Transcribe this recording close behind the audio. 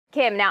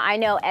Kym, now I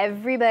know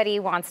everybody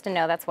wants to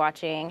know that's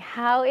watching.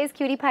 How is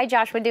Cutie Pie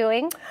Joshua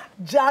doing?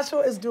 Joshua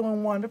is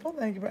doing wonderful.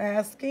 Thank you for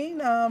asking.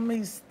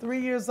 He's 3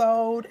 years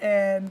old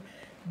and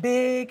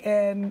big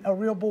and a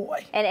real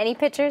boy. And any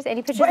pictures?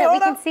 Any pictures that we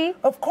can see?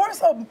 Of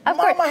course. Mama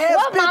has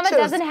what pictures. Mama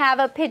doesn't have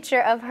a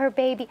picture of her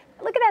baby?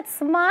 Look at that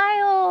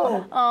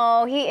smile.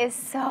 Oh, he is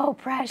so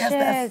precious.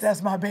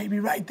 That's my baby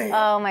right there.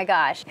 Oh my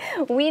gosh.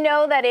 We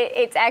know that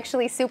it's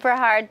actually super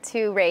hard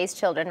to raise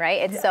children,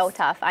 right? It's so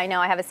tough. I know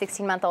I have a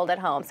 16-month-old at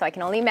home, so I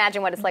can only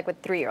imagine what it's like with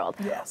a 3-year-old.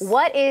 Yes.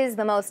 What is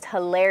the most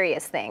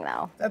hilarious thing,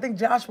 though? I think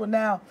Joshua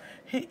now,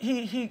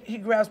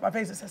 he grabs my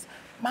face and says,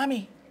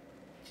 "Mommy,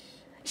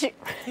 you're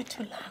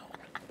too loud."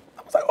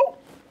 I was like, oh.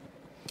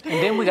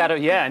 And then we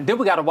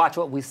gotta watch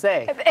what we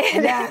say.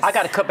 Yes. I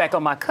gotta cut back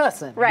on my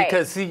cussing. Right.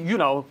 Because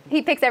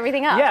he picks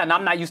everything up. Yeah, and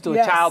I'm not used to a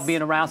child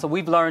being around, so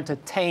we've learned to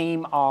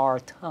tame our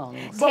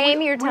tongues.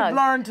 Tame your tongue. We've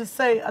learned to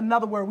say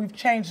another word. We've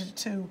changed it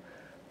to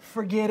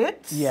forget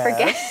it.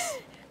 Yes.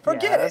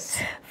 Forget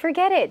it.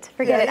 Forget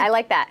it. I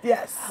like that.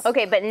 Yes.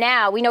 Okay, but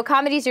now we know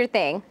comedy's your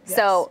thing. Yes.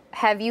 So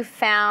have you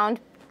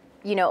found,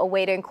 a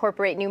way to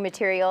incorporate new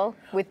material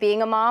with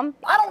being a mom?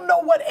 I don't know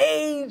what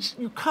age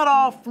you cut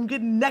off from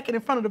getting naked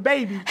in front of the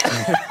baby.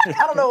 I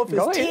don't know if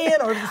it's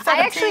 10 or 17. I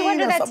actually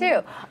wonder that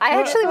too. I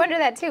actually wonder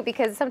that too,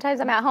 because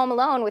sometimes I'm at home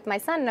alone with my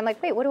son and I'm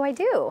like, wait, what do I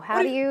do?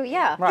 How do you,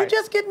 You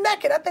just get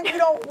naked. I think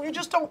you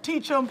just don't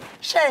teach them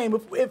shame.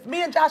 If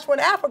me and Josh were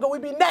in Africa,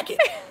 we'd be naked.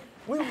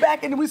 We were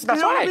back and we still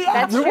would be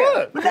That's true.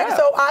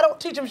 So I don't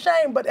teach him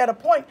shame, but at a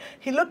point,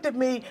 he looked at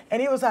me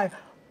and he was like,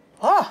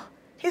 oh,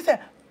 he said,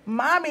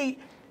 "Mommy,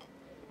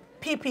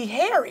 pee-pee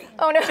hairy."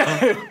 Oh, no.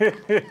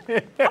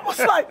 I was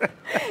like,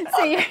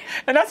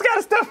 and that's kind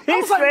of stuff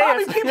he says. Mommy, I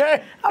was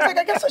like,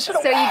 I guess I should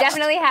have So you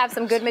definitely have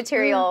some good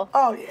material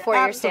for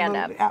your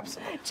stand-up.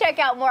 Absolutely. Check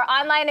out more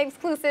online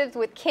exclusives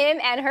with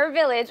Kym and her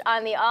village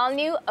on the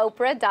all-new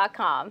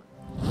Oprah.com.